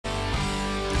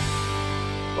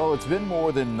Well, it's been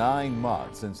more than 9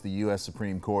 months since the U.S.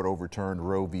 Supreme Court overturned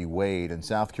Roe v. Wade, and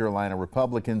South Carolina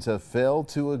Republicans have failed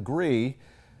to agree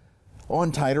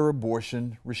on tighter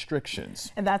abortion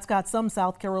restrictions. And that's got some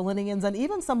South Carolinians and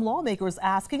even some lawmakers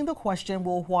asking the question,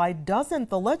 well, why doesn't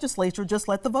the legislature just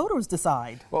let the voters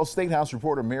decide? Well, State House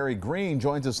reporter Mary Green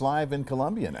joins us live in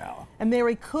Columbia now. And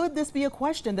Mary, could this be a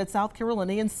question that South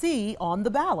Carolinians see on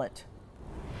the ballot?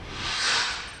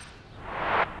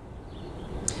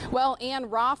 Well, Ann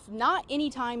Roth, not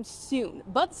anytime soon,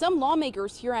 but some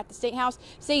lawmakers here at the State House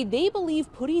say they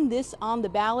believe putting this on the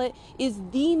ballot is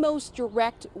the most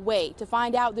direct way to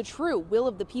find out the true will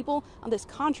of the people on this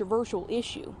controversial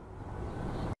issue.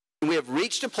 We have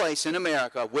reached a place in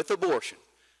America with abortion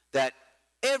that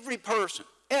every person,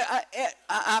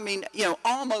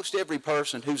 almost every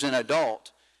person who's an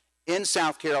adult in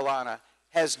South Carolina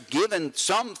has given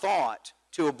some thought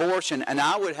to abortion, and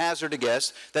I would hazard a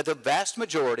guess that the vast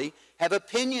majority have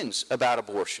opinions about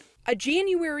abortion. A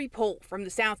January poll from the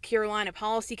South Carolina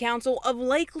Policy Council of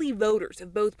likely voters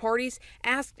of both parties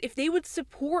asked if they would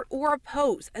support or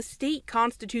oppose a state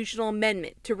constitutional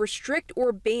amendment to restrict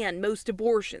or ban most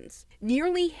abortions.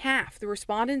 Nearly half the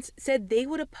respondents said they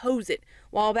would oppose it,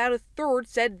 while about a third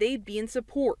said they'd be in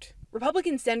support.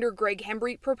 Republican Senator Greg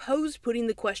Hembry proposed putting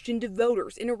the question to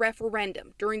voters in a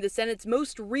referendum during the Senate's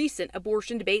most recent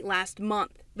abortion debate last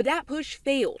month. But that push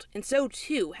failed, and so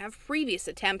too have previous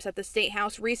attempts at the State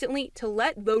House recently to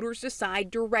let voters decide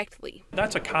directly.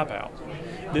 That's a cop-out.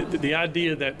 The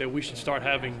idea that we should start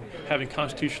having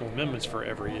constitutional amendments for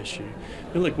every issue.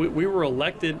 And look, we were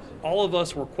elected, all of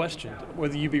us were questioned,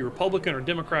 whether you be Republican or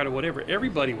Democrat or whatever,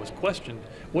 everybody was questioned.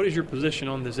 What is your position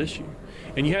on this issue?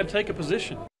 And you had to take a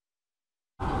position.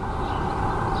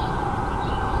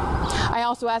 I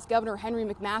also asked Governor Henry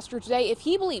McMaster today if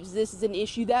he believes this is an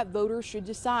issue that voters should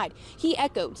decide. He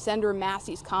echoed Senator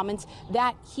Massey's comments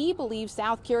that he believes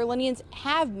South Carolinians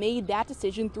have made that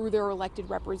decision through their elected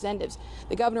representatives.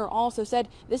 The governor also said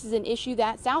this is an issue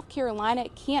that South Carolina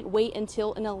can't wait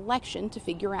until an election to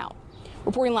figure out.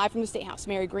 Reporting live from the State House,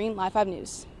 Mary Green, Live 5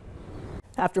 News.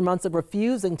 After months of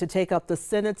refusing to take up the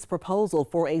Senate's proposal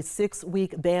for a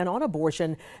 6-week ban on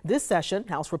abortion, this session,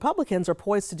 House Republicans are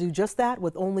poised to do just that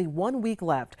with only 1 week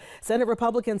left. Senate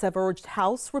Republicans have urged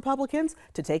House Republicans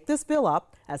to take this bill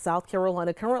up, as South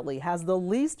Carolina currently has the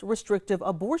least restrictive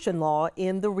abortion law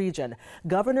in the region.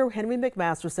 Governor Henry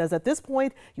McMaster says at this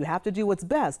point, you have to do what's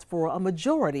best for a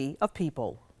majority of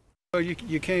people. Well,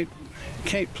 you can't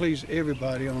please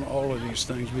everybody on all of these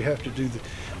things. We have to do the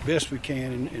best we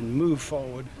can and move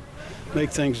forward, make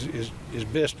things as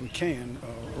best we can.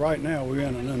 Right now, we're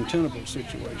in an untenable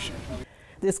situation.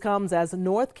 This comes as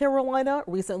North Carolina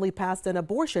recently passed an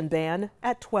abortion ban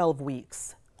at 12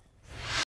 weeks.